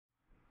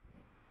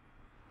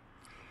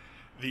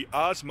the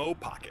Osmo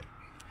Pocket.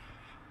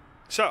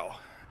 So,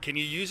 can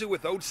you use it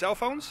with old cell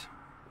phones?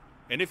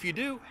 And if you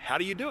do, how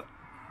do you do it?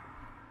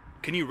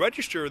 Can you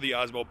register the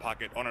Osmo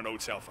Pocket on an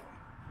old cell phone?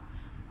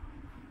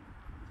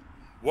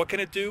 What can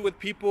it do with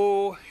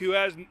people who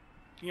has,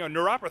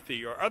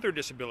 neuropathy or other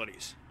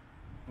disabilities?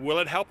 Will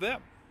it help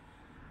them?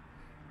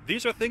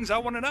 These are things I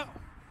want to know.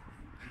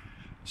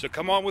 So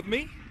come on with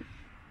me,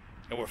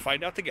 and we'll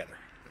find out together.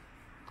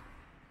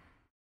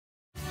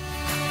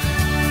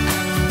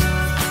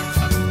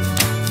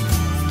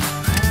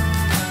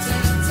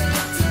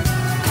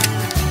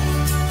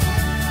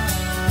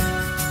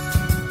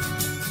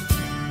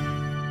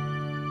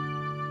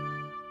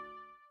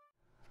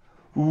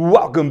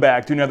 Welcome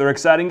back to another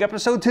exciting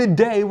episode.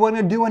 Today we're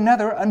going to do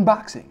another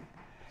unboxing.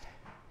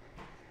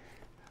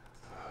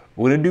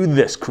 We're going to do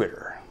this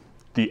critter,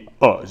 the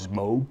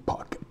Osmo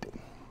Pocket.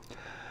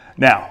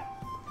 Now,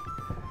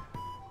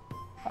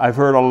 I've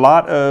heard a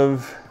lot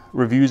of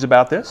reviews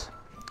about this.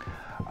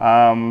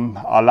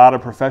 A lot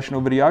of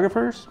professional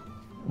videographers,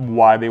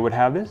 why they would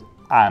have this,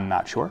 I'm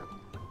not sure.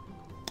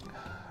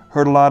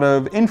 Heard a lot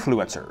of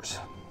influencers,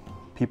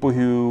 people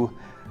who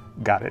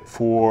got it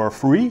for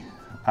free.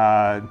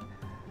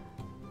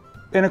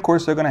 And of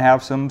course, they're going to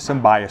have some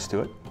bias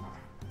to it.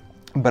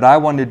 But I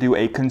wanted to do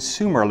a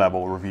consumer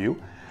level review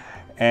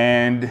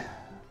and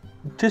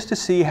just to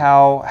see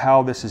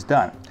how this is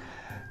done.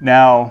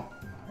 Now,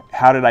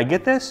 how did I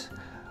get this?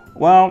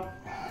 Well,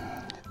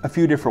 a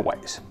few different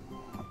ways.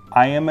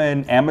 I am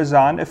an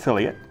Amazon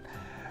affiliate.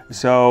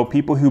 So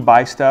people who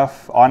buy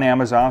stuff on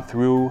Amazon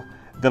through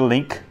the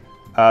link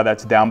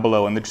that's down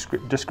below in the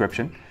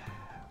description,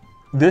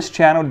 this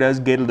channel does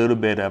get a little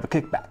bit of a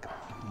kickback.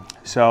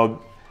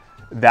 So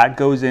that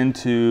goes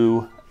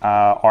into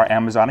our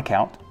Amazon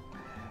account,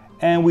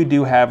 and we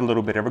do have a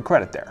little bit of a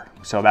credit there.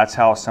 So that's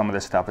how some of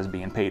this stuff is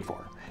being paid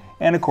for.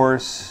 And of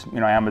course,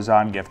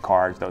 Amazon gift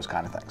cards, those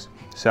kind of things.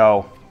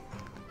 So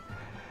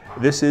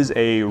this is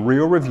a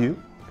real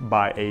review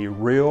by a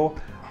real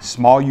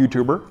small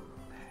YouTuber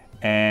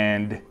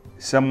and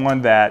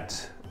someone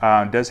that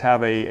does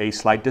have a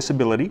slight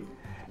disability,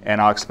 and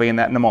I'll explain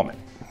that in a moment.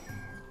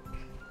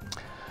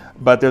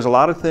 But there's a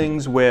lot of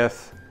things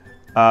with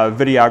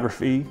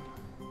videography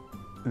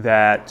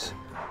that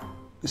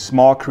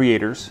small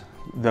creators,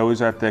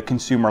 those at the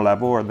consumer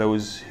level or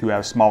those who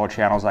have smaller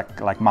channels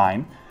like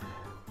mine,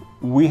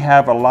 we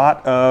have a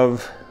lot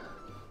of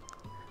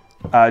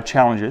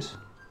challenges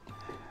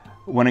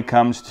when it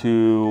comes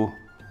to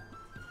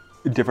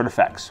different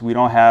effects. We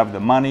don't have the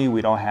money,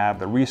 we don't have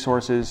the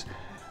resources,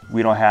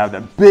 we don't have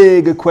the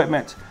big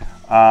equipment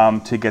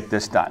to get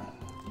this done.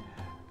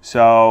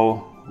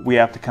 So we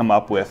have to come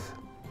up with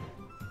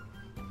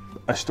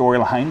a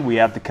storyline, we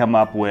have to come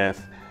up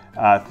with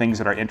things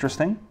that are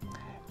interesting,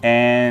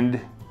 and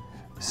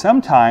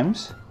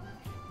sometimes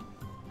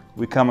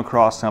we come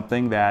across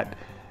something that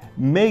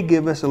may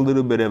give us a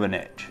little bit of an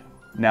edge.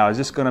 Now, is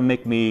this going to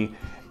make me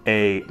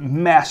a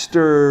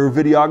master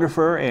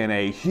videographer and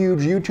a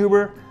huge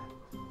YouTuber?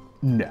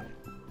 No.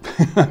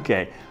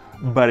 Okay,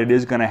 but it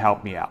is going to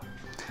help me out.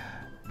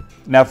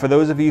 Now, for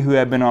those of you who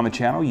have been on the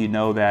channel, you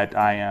know that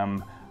I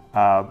am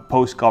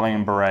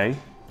post-Guillain-Barré.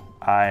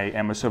 I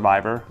am a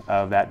survivor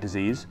of that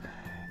disease.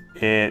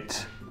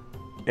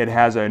 It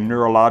has a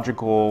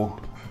neurological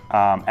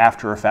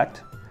after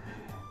effect,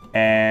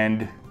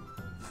 and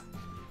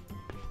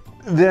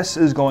this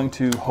is going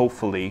to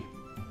hopefully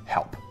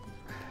help.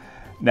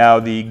 Now,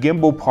 the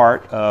gimbal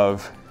part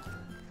of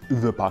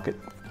the Pocket,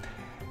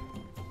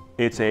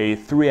 it's a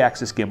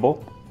 3-axis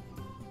gimbal,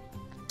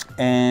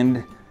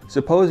 and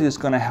supposedly it's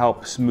going to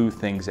help smooth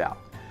things out,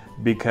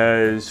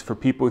 because for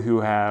people who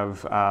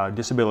have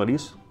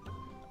disabilities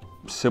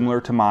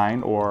similar to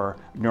mine or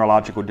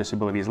neurological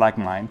disabilities like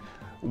mine,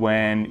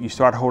 when you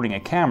start holding a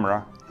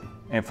camera,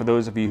 and for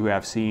those of you who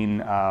have seen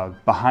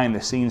behind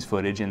the scenes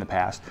footage in the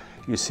past,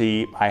 you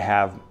see I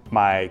have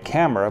my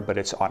camera, but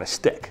it's on a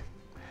stick.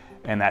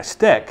 And that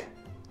stick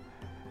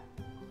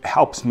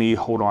helps me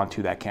hold on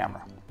to that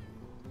camera.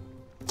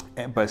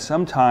 But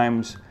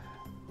sometimes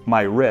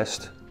my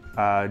wrist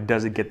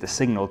doesn't get the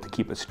signal to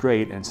keep it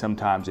straight, and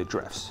sometimes it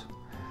drifts.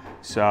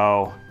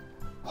 So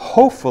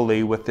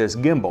hopefully with this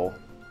gimbal,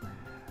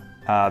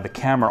 the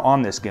camera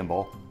on this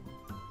gimbal,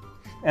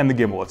 and the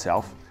gimbal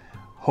itself,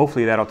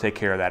 hopefully that'll take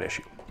care of that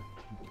issue.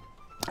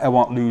 I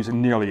won't lose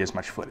nearly as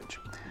much footage.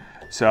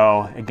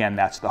 So again,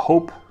 that's the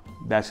hope,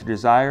 that's the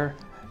desire.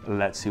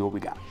 Let's see what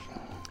we got.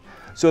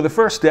 So the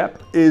first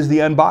step is the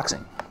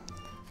unboxing.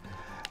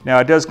 Now,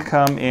 it does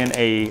come in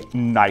a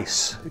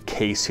nice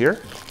case here.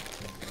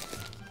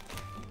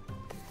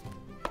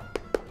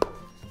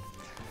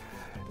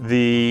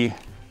 The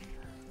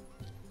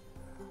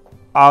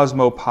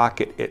Osmo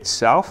Pocket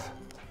itself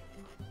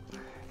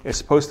is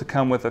supposed to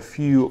come with a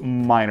few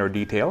minor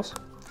details,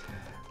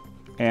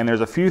 and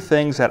there's a few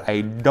things that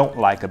I don't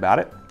like about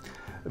it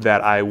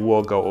that I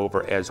will go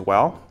over as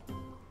well,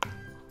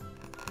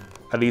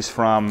 at least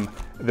from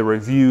the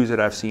reviews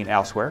that I've seen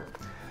elsewhere.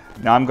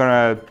 Now I'm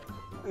going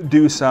to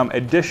do some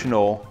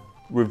additional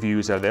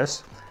reviews of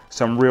this,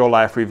 some real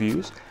life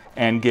reviews,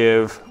 and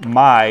give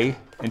my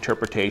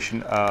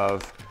interpretation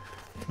of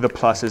the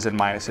pluses and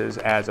minuses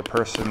as a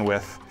person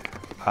with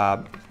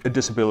a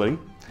disability,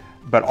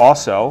 but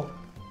also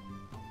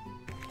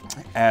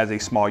as a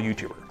small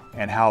YouTuber,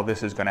 and how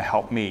this is going to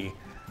help me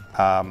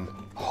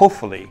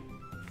hopefully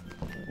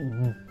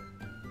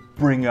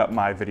bring up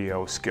my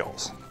video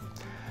skills.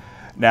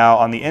 Now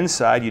on the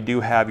inside you do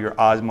have your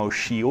Osmo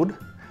Shield.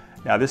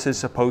 Now this is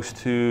supposed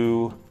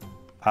to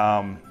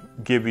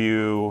give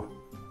you,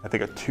 I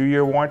think, a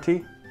 2-year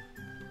warranty.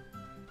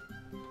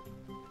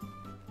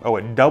 Oh,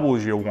 it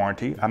doubles your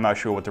warranty. I'm not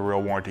sure what the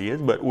real warranty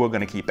is, but we're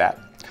going to keep that.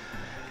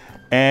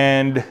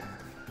 And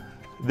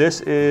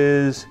this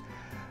is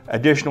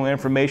additional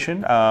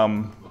information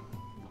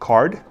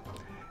card.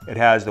 It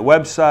has the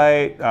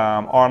website,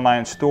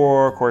 online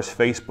store, of course,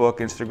 Facebook,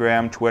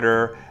 Instagram,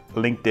 Twitter,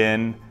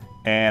 LinkedIn,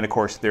 and of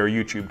course their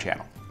YouTube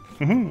channel.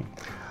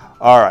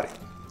 All right.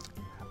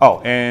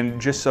 Oh,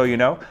 and just so you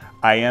know,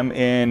 I am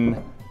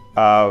in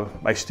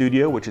my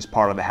studio, which is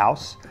part of the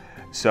house.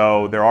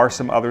 So there are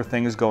some other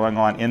things going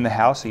on in the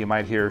house. So you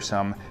might hear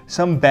some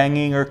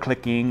banging or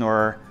clicking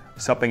or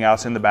something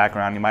else in the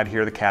background. You might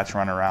hear the cats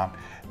run around.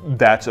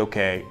 That's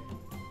okay.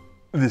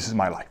 This is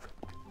my life.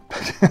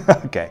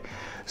 Okay,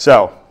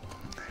 so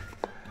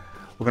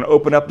we're gonna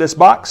open up this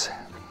box.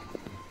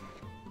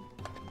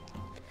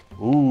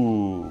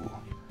 Ooh.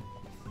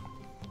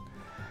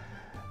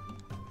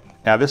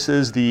 Now this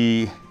is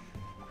the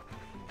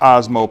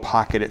Osmo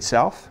Pocket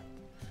itself.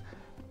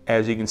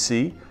 As you can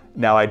see,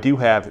 now I do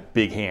have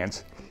big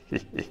hands,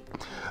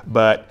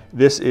 but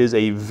this is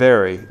a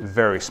very,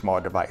 very small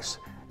device.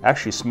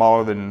 Actually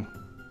smaller than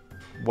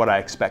what I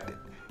expected.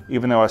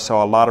 Even though I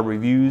saw a lot of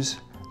reviews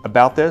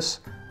about this,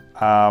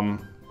 that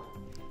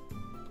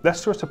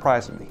sort of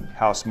surprised me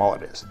how small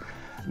it is.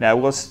 Now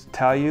let's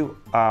tell you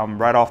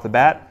right off the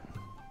bat,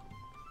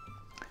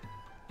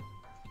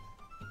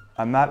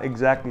 I'm not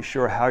exactly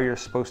sure how you're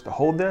supposed to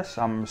hold this.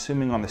 I'm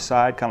assuming on the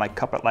side, kind of like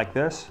cup it like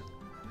this.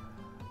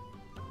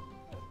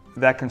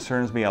 That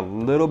concerns me a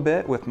little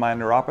bit with my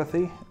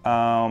neuropathy.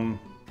 I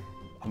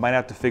might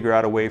have to figure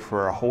out a way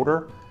for a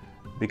holder,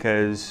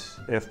 because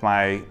if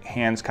my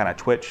hands kind of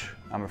twitch,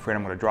 I'm afraid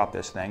I'm going to drop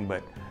this thing.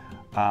 But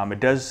it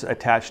does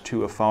attach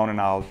to a phone, and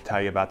I'll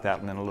tell you about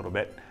that in a little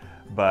bit.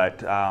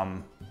 But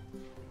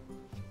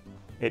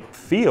it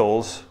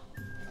feels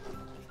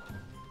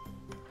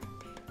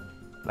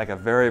like a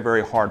very,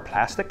 very hard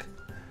plastic.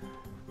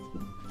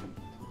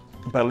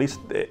 But at least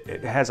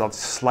it has a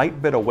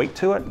slight bit of weight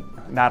to it,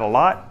 not a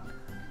lot.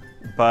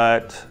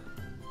 But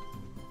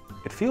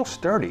it feels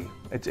sturdy.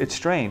 It's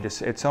strange.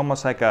 It's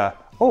almost like a,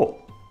 oh,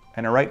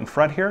 and right in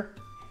front here,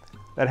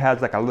 that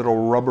has like a little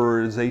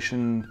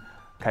rubberization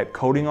type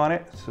coating on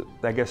it. So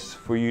I guess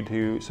for you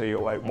to, so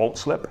you it won't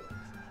slip,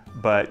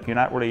 but you're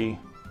not really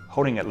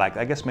holding it like,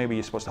 I guess maybe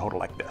you're supposed to hold it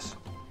like this.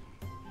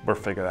 We'll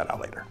figure that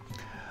out later.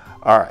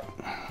 All right.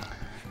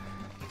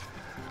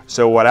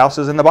 So what else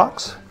is in the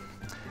box?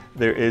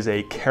 There is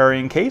a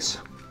carrying case.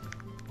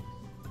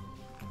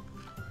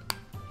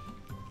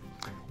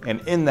 And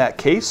in that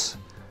case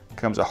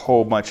comes a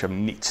whole bunch of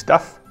neat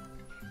stuff.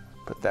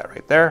 Put that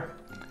right there.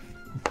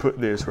 Put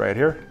this right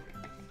here.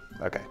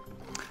 Okay.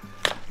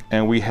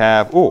 And we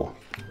have, oh,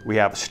 we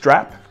have a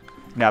strap.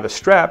 Now the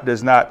strap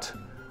does not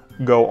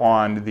go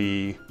on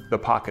the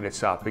pocket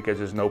itself because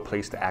there's no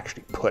place to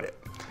actually put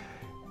it.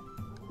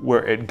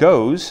 Where it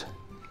goes,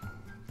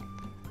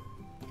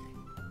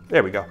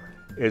 there we go,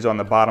 is on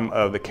the bottom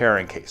of the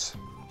carrying case.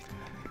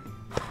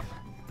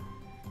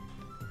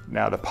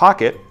 Now the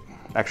pocket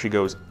actually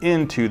goes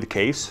into the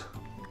case.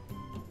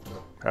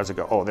 How does it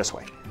go? Oh, this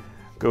way.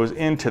 Goes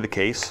into the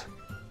case.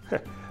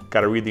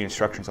 Got to read the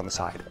instructions on the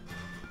side.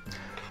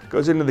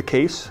 Goes into the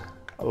case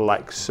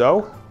like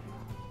so.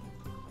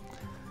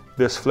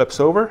 This flips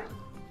over.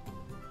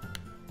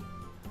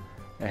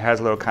 It has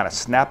a little kind of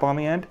snap on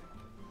the end.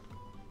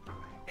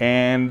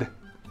 And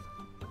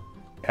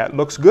that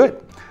looks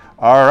good.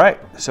 All right,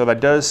 so that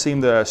does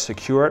seem to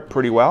secure it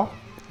pretty well.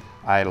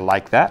 I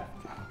like that.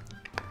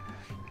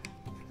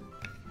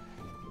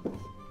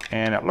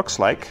 And it looks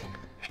like,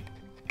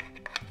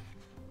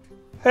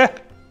 I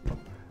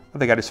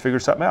think I just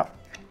figured something out.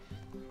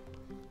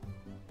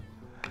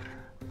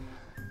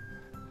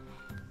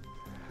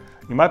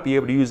 You might be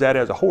able to use that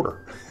as a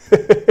holder.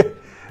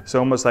 It's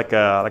almost like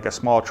a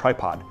small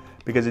tripod,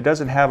 because it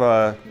doesn't have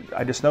a,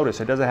 I just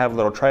noticed it doesn't have a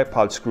little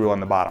tripod screw on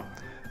the bottom.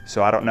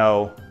 So I don't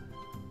know.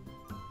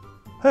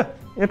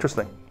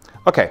 Interesting.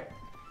 Okay.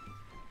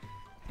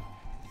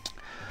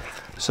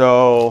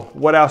 So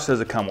what else does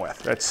it come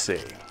with? Let's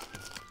see.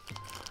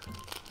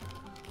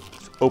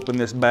 Let's open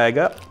this bag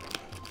up.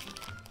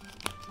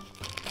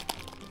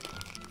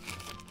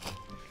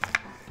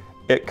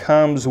 It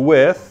comes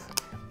with,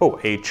 oh,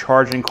 a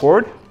charging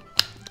cord,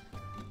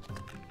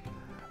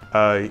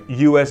 a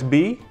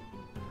USB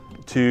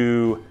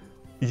to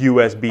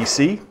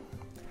USB-C,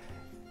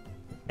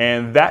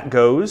 and that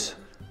goes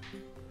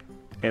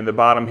in the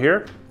bottom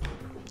here.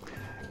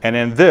 And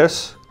then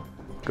this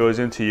goes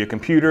into your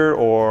computer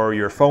or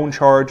your phone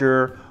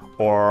charger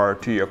or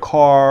to your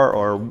car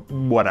or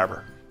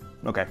whatever.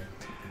 Okay,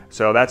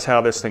 so that's how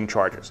this thing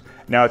charges.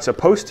 Now it's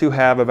supposed to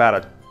have about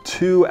a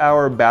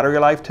 2-hour battery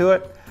life to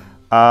it,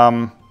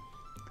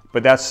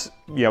 but that's,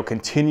 you know,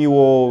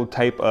 continual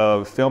type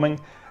of filming.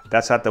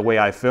 That's not the way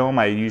I film.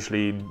 I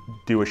usually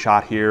do a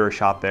shot here, a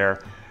shot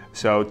there.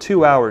 So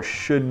 2 hours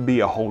should be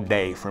a whole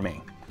day for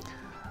me.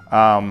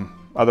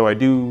 Although I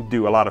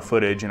do a lot of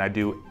footage and I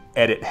do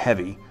edit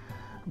heavy,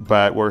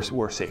 but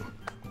we'll see.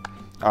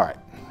 All right.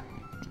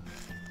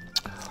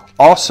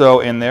 Also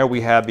in there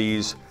we have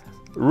these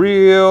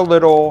real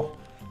little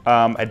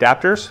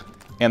adapters,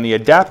 and the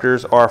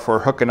adapters are for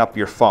hooking up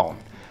your phone.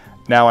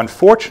 Now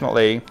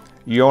unfortunately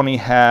you only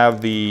have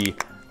the,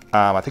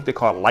 I think they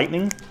call it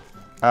lightning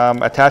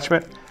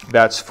attachment.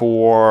 That's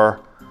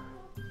for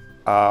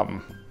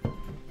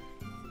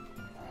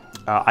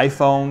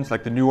iPhones,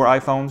 like the newer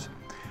iPhones.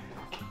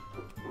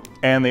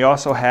 And they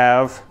also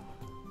have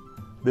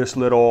this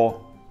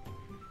little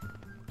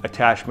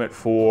attachment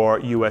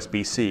for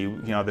USB-C,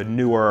 you know, the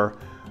newer,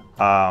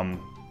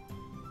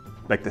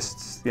 like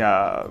this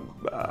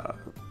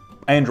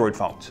Android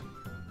phones.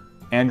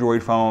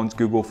 Android phones,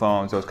 Google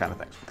phones, those kind of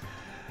things.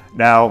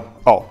 Now,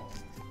 oh,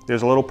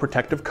 there's a little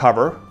protective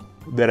cover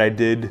that I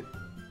did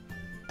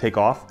take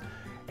off,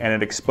 and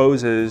it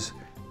exposes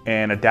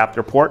an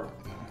adapter port,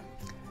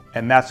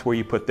 and that's where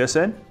you put this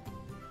in.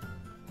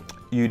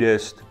 You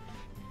just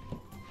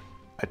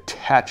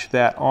attach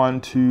that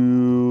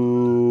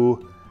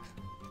onto,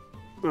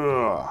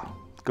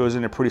 goes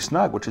in there pretty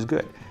snug, which is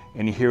good.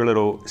 And you hear a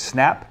little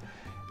snap,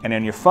 and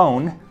then your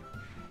phone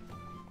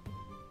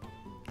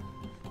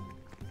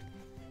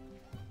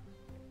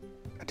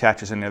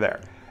attaches into there.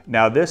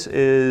 Now this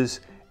is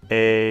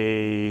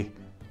a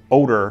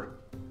older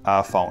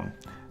phone,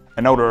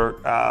 an older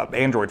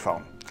Android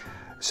phone.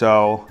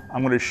 So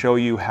I'm going to show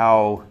you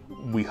how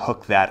we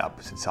hook that up.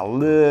 It's a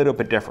little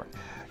bit different.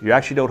 You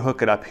actually don't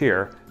hook it up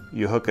here,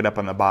 you hook it up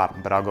on the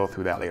bottom, but I'll go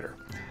through that later.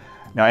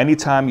 Now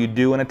anytime you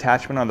do an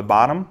attachment on the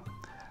bottom,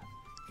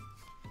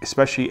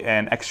 especially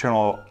an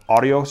external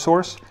audio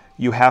source,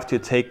 you have to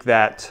take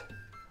that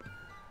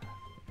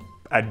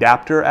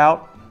adapter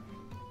out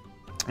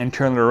and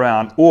turn it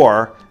around,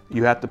 or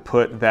you have to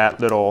put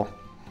that little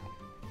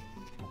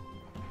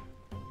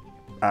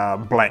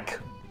blank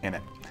in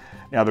it.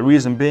 Now the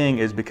reason being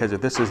is because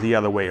if this is the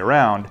other way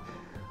around,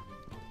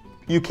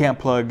 you can't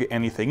plug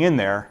anything in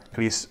there, at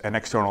least an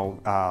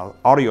external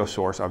audio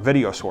source, or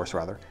video source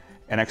rather,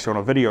 an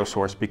external video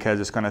source, because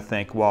it's going to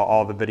think, well,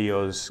 all the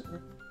videos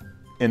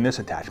in this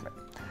attachment.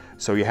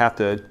 So you have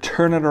to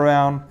turn it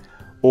around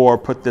or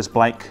put this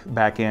blank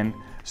back in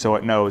so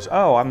it knows,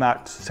 oh, I'm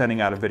not sending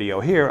out a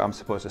video here, I'm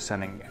supposed to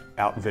sending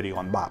out video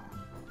on the bottom.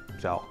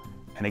 So,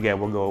 and again,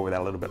 we'll go over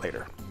that a little bit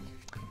later.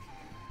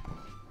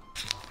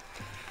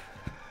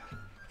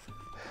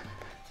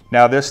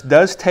 Now this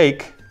does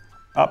take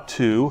up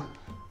to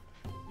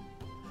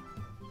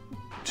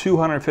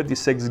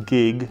 256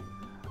 gig,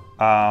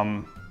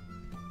 what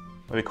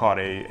do they call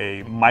it,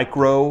 a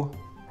micro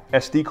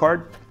SD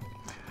card.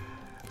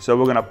 So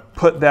we're gonna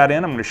put that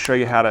in. I'm gonna show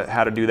you how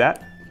to do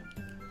that.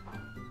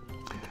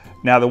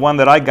 Now the one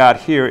that I got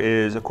here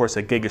is of course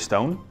a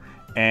Gigastone,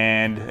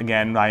 and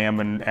again, I am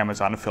an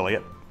Amazon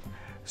affiliate.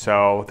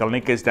 So the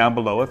link is down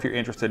below if you're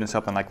interested in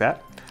something like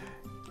that.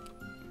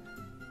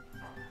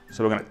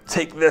 So we're gonna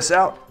take this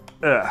out.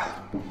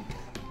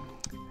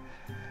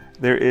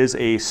 There is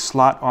a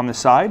slot on the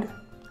side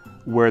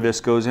where this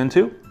goes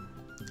into.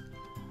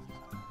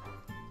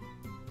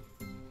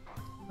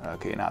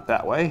 Okay, not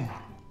that way.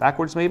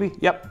 Backwards maybe?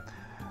 Yep.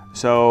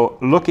 So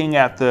looking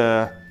at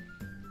the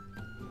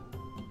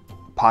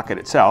Pocket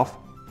itself,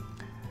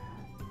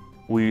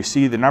 we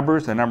see the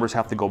numbers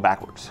have to go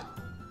backwards.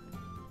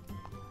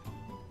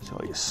 So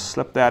you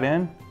slip that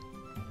in,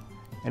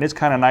 and it's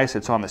kind of nice,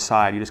 it's on the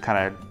side. You just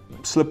kind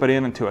of slip it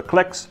in until it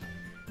clicks,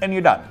 and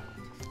you're done.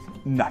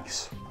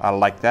 Nice, I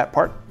like that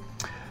part.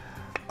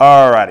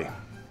 Alrighty,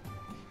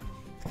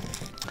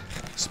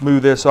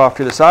 smooth this off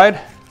to the side.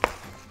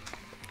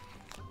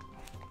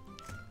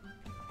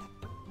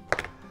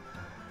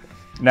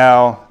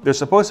 Now, there's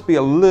supposed to be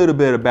a little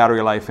bit of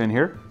battery life in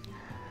here.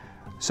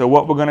 So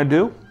what we're gonna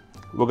do,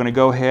 we're gonna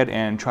go ahead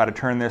and try to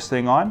turn this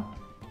thing on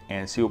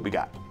and see what we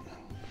got.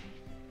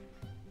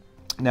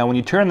 Now, when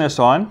you turn this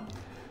on,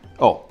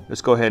 oh,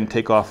 let's go ahead and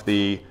take off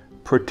the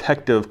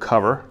protective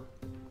cover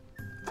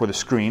for the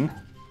screen.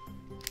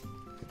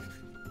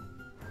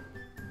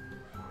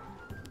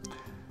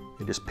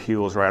 It just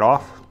peels right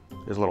off.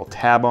 There's a little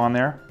tab on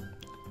there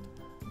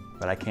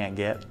that I can't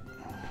get.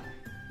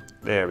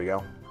 There we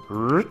go.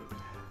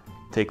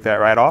 Take that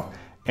right off.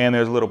 And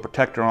there's a little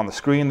protector on the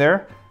screen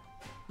there.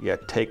 You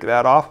take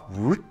that off.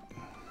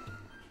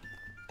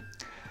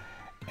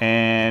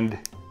 And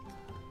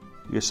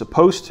you're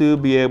supposed to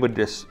be able to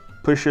just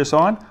push this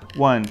on.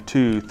 1,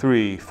 2,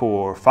 3,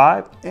 4,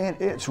 5,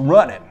 and it's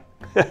running.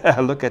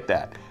 Look at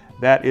that.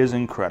 That is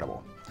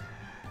incredible.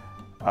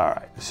 All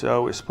right,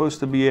 so we're supposed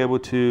to be able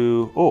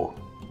to, oh,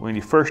 when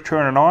you first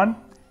turn it on,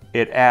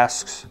 it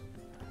asks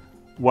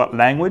what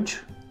language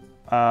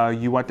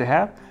you want to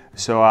have.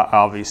 So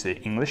obviously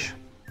English.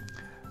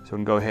 So we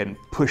can go ahead and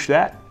push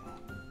that,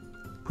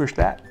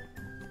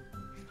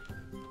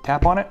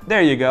 tap on it.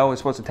 There you go, it's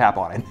supposed to tap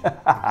on it.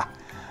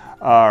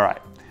 All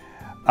right.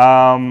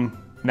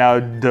 Now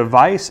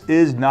device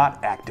is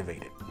not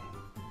activated.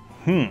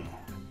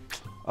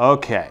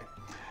 Okay.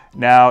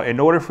 Now in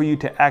order for you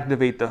to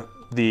activate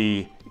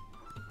the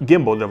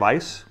gimbal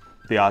device,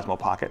 the Osmo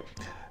Pocket,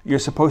 you're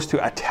supposed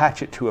to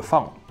attach it to a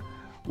phone.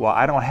 Well,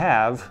 I don't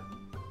have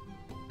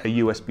a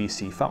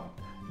USB-C phone.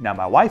 Now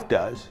my wife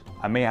does.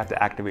 I may have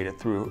to activate it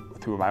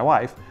through my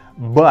wife,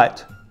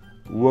 but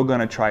we're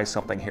gonna try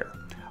something here.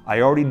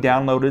 I already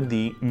downloaded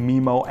the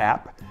Mimo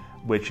app,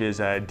 which is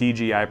a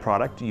DJI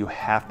product. You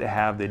have to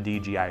have the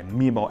DJI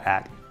Mimo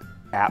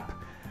app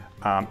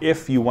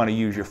if you want to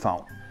use your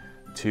phone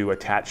to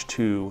attach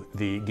to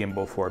the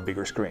gimbal for a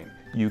bigger screen.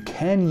 You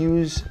can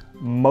use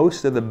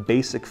most of the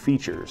basic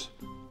features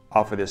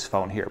off of this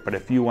phone here, but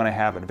if you want to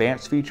have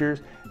advanced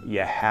features,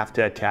 you have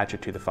to attach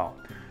it to the phone.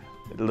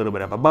 A little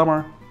bit of a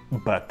bummer,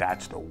 but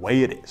that's the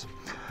way it is.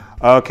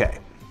 Okay,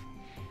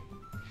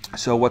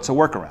 so what's a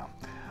workaround?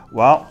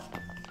 Well,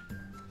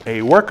 a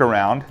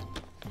workaround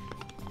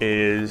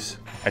is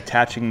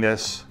attaching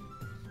this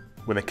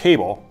with a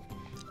cable,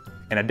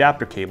 an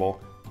adapter cable,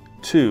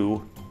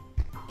 to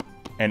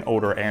an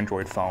older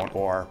Android phone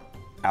or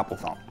Apple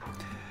phone.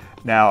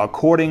 Now,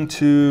 according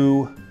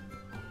to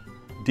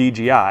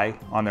DJI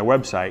on their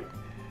website,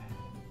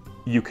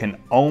 you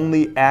can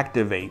only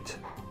activate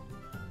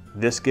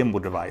this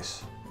gimbal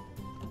device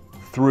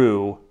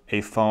through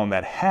a phone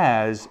that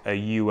has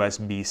a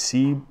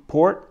USB-C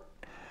port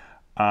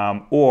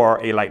or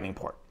a Lightning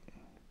port.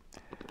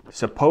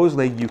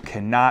 Supposedly you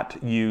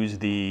cannot use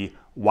the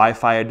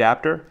Wi-Fi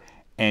adapter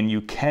and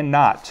you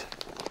cannot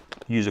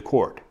use a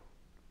cord.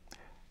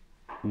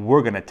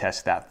 We're gonna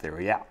test that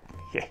theory out.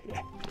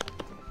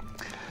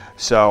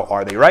 So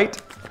are they right?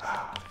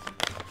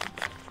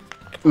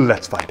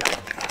 Let's find out.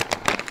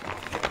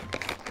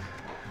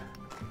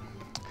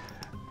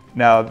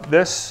 Now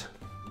this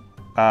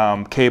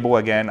cable,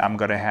 again, I'm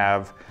gonna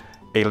have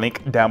a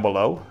link down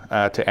below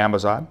to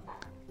Amazon.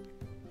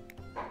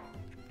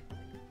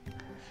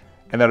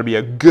 And that'll be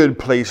a good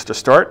place to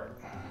start.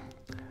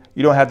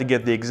 You don't have to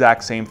get the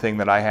exact same thing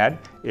that I had.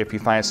 If you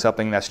find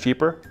something that's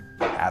cheaper,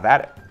 have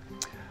at it.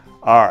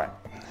 All right.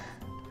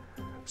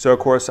 So of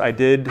course I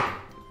did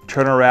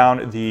turn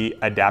around the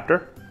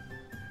adapter.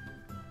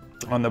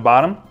 On the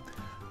bottom,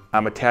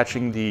 I'm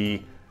attaching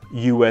the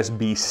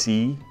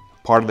USB-C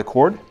part of the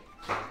cord.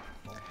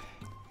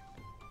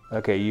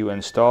 Okay, you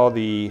install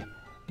the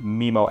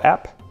Mimo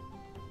app.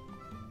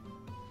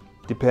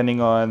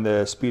 Depending on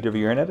the speed of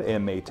your internet, it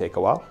may take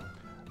a while.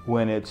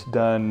 When it's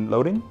done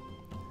loading,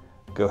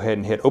 go ahead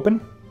and hit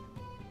open.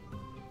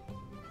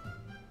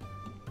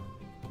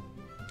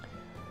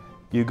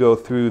 You go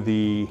through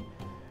the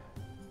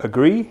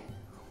agree.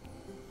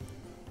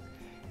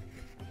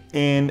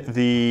 In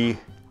the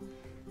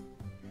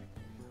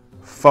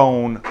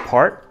phone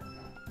part,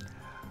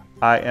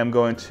 I am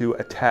going to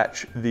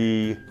attach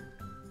the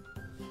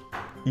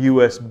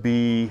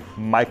USB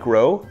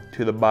micro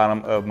to the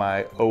bottom of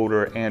my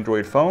older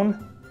Android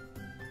phone.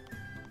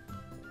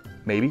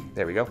 Maybe,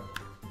 there we go.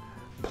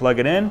 Plug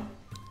it in,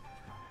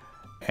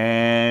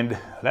 and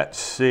let's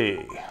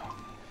see.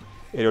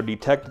 It'll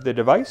detect the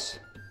device.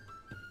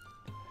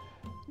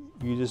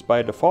 Use this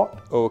by default,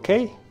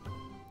 okay.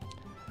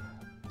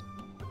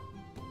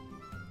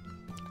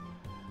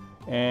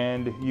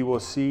 And you will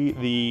see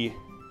the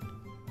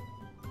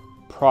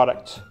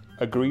product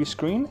agree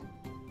screen.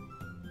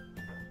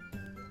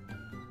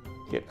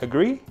 Hit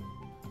agree.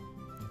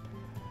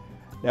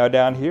 Now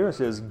down here it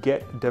says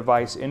get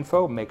device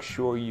info. Make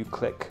sure you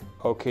click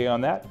OK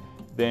on that.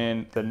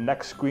 Then the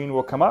next screen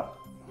will come up.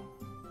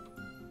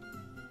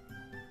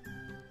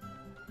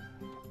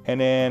 And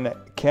then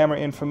camera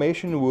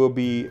information will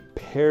be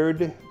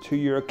paired to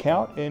your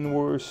account and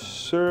will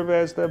serve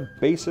as the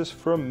basis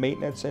for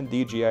maintenance and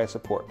DJI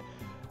support.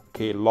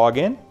 Okay, log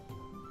in.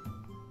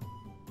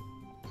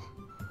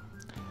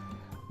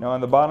 Now on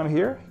the bottom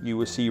here, you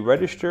will see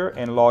register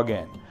and log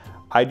in.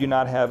 I do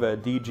not have a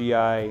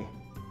DJI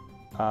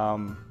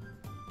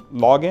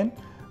login,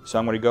 so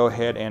I'm going to go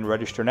ahead and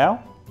register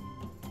now.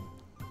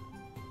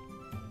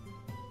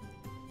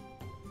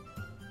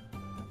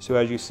 So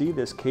as you see,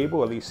 this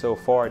cable, at least so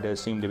far, does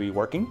seem to be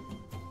working.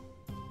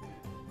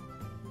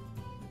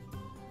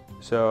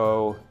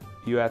 So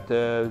you have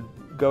to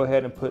go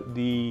ahead and put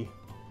the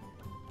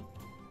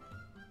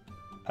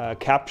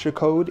capture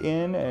code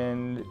in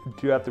and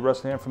do out the rest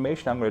of the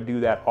information. I'm going to do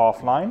that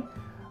offline,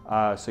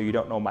 so you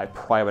don't know my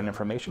private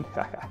information.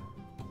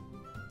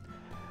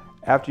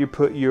 After you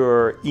put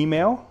your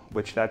email,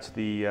 which that's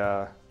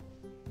the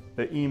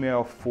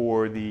email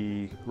for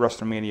the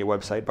ResslerMania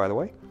website, by the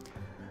way.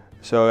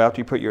 So after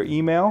you put your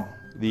email,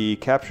 the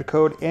capture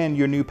code, and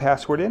your new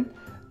password in,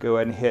 go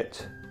ahead and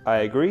hit I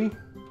agree,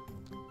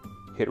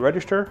 hit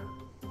register.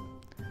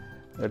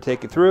 It'll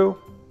take you through.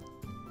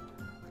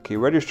 Okay,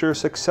 register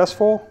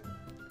successful.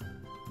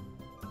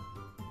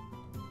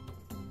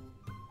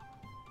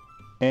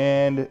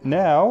 And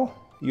now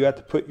you have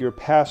to put your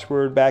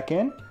password back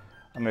in.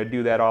 I'm going to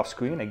do that off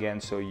screen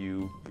again so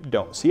you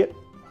don't see it.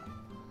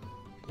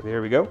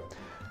 There we go.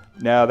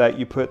 Now that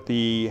you put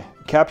the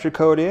capture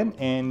code in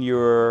and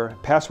your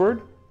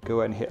password,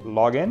 go ahead and hit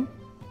login.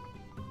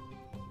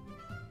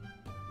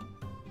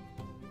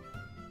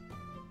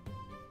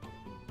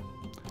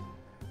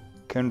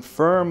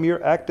 Confirm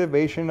your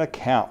activation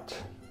account.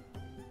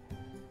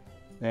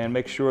 And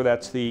make sure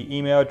that's the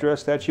email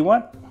address that you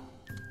want.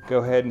 Go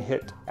ahead and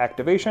hit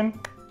activation.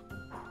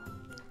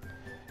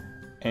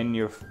 And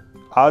your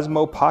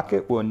Osmo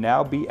Pocket will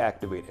now be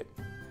activated.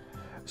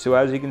 So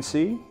as you can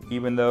see,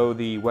 even though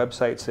the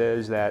website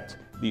says that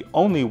the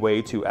only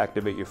way to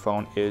activate your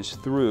phone is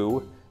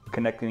through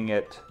connecting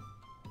it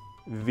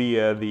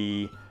via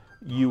the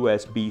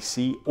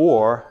USB-C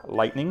or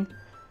Lightning,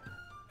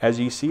 as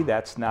you see,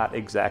 that's not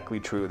exactly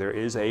true. There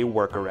is a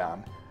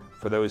workaround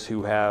for those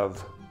who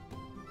have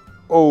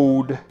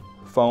old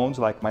phones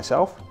like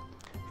myself,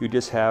 who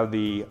just have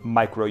the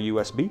micro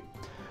USB.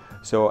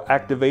 So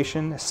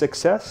activation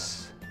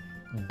success,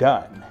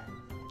 done.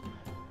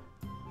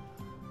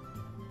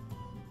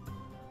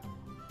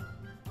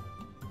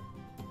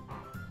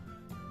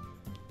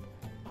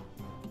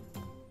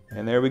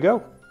 And there we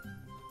go.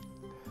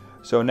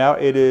 So now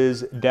it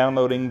is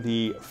downloading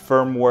the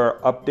firmware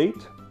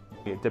update.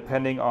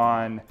 Depending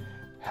on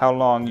how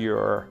long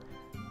your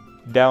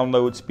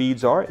download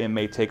speeds are, it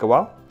may take a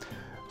while.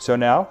 So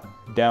now,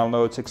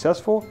 download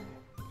successful.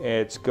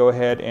 It's go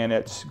ahead and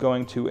it's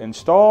going to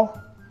install.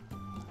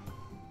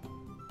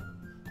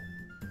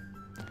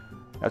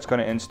 That's going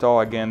to install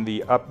again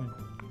the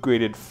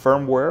upgraded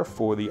firmware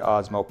for the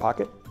Osmo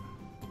Pocket.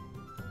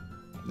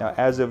 Now,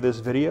 as of this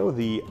video,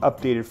 the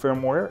updated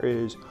firmware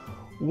is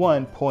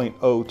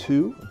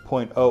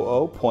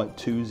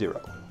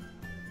 1.02.00.20.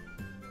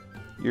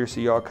 You'll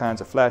see all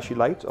kinds of flashy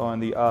lights on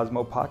the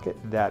Osmo Pocket.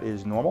 That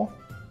is normal.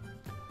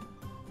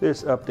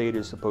 This update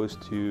is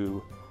supposed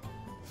to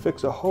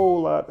fix a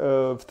whole lot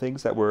of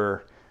things that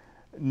were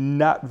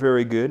not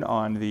very good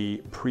on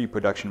the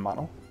pre-production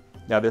model.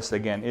 Now this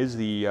again is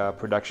the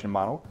production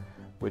model,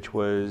 which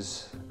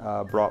was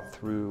brought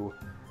through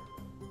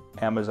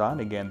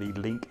Amazon. Again, the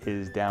link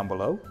is down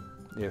below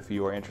if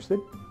you are interested.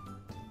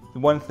 The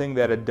one thing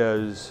that it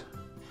does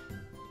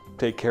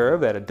take care of,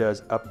 that it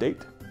does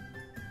update,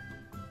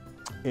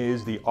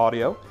 is the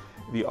audio.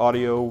 The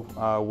audio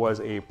was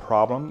a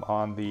problem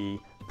on the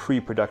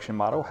pre-production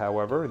model.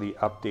 However, the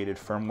updated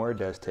firmware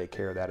does take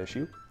care of that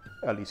issue,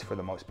 at least for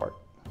the most part.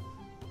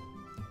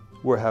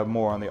 We'll have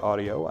more on the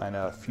audio in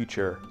a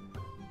future.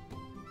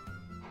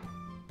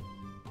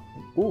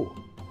 Ooh.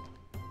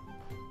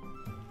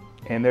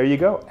 And there you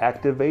go.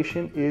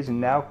 Activation is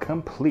now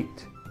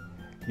complete.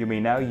 You may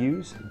now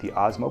use the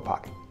Osmo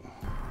Pocket.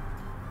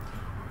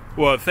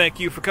 Well, thank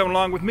you for coming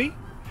along with me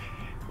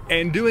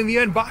and doing the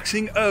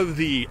unboxing of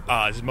the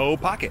Osmo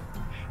Pocket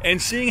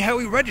and seeing how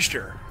we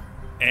register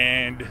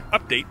and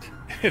update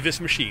this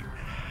machine.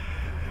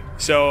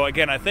 So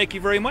again, I thank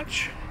you very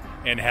much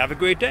and have a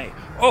great day.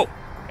 Oh,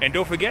 and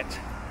don't forget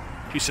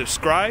to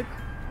subscribe,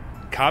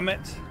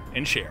 comment,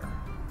 and share.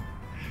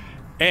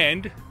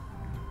 And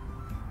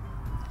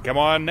come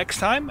on next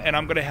time, and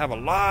I'm going to have a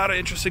lot of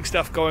interesting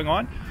stuff going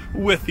on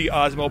with the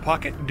Osmo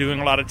Pocket, doing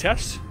a lot of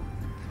tests.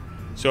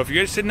 So if you're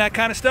interested in that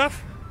kind of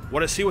stuff,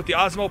 want to see what the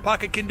Osmo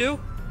Pocket can do,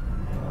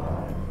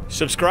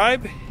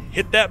 subscribe,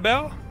 hit that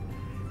bell,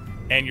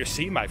 and you'll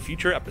see my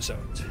future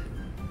episodes.